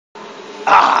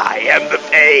I am the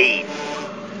pain.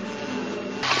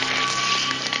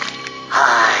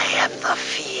 I am the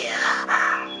fear.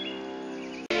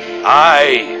 I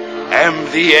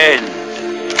am the end.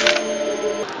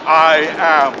 I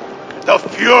am the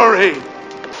fury.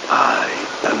 I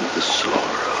am the sorrow.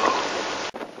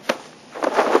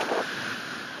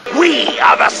 We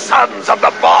are the sons of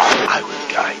the Boss. I will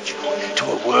guide you to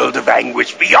a world of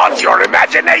anguish beyond your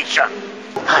imagination.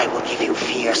 I will give you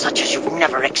fear such as you've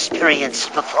never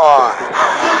experienced before.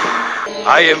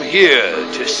 I am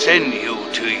here to send you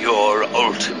to your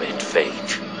ultimate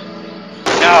fate.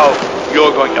 Now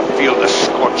you're going to feel the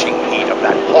scorching heat of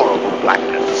that horrible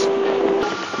blackness.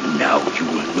 Now you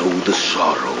will know the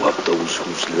sorrow of those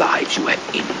whose lives you have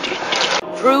ended.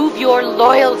 Prove your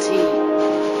loyalty.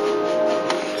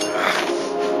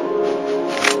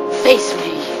 Face me.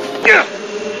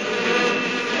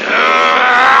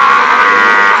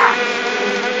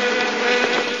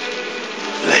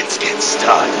 Let's get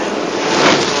started.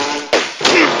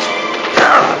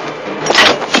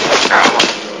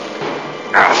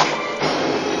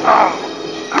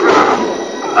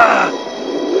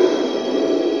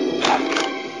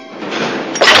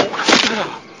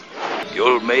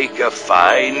 You'll make a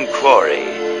fine quarry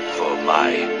for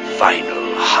my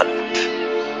final hunt.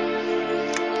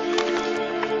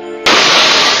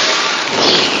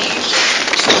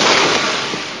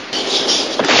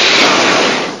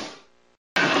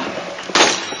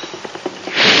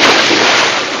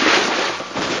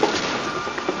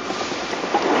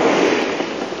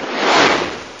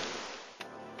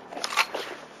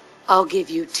 I'll give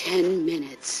you 10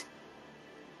 minutes.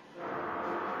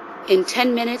 In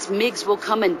 10 minutes, Miggs will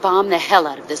come and bomb the hell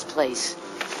out of this place.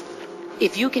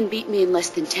 If you can beat me in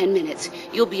less than 10 minutes,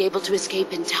 you'll be able to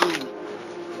escape in time.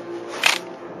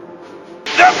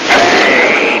 The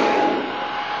pain!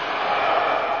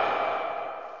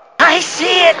 I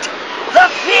see it! The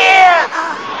fear!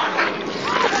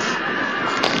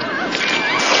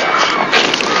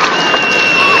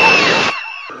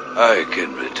 I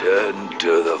can return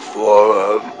to the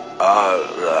form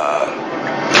Allah.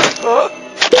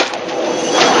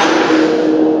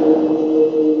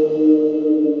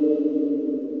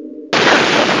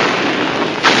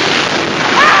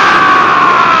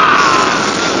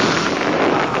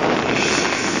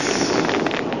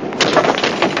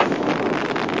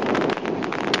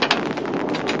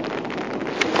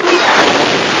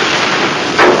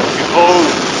 Behold,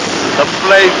 the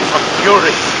flames of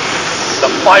fury. The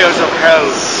fires of hell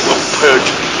will purge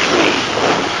me clean.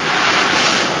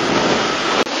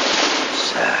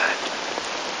 Sad.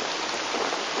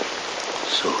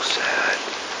 So sad.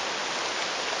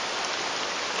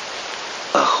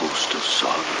 A host of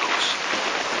sorrows.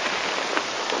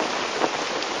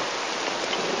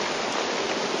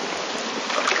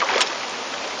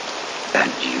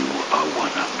 And you are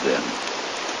one of them.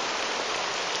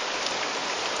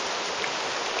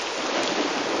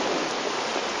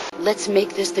 Let's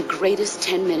make this the greatest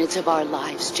 10 minutes of our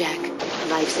lives, Jack.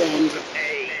 Life's end.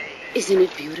 Isn't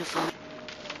it beautiful?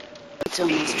 It's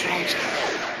almost tragic.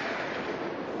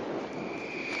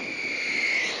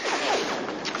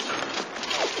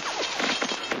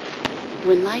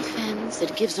 When life ends,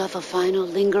 it gives off a final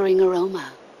lingering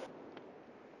aroma.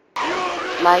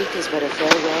 Life is but a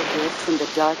farewell gift from the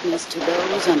darkness to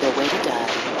those on their way to die.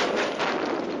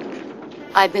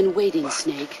 I've been waiting,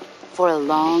 Snake, for a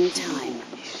long time.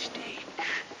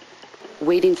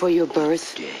 Waiting for your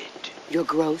birth, your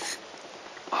growth,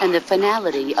 and the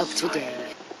finality of today.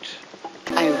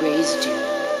 I raised you.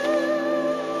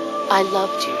 I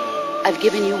loved you. I've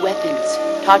given you weapons,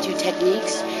 taught you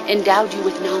techniques, endowed you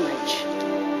with knowledge.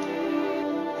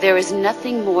 There is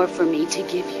nothing more for me to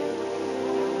give you.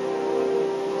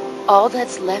 All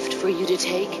that's left for you to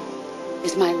take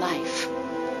is my life,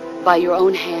 by your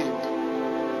own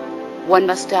hand. One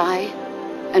must die,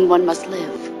 and one must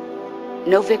live.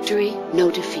 No victory,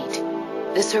 no defeat.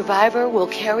 The survivor will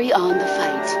carry on the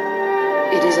fight.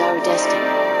 It is our destiny.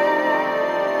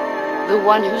 The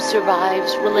one who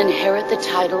survives will inherit the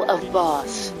title of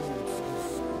boss.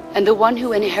 And the one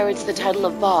who inherits the title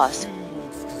of boss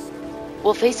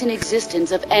will face an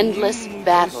existence of endless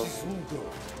battle.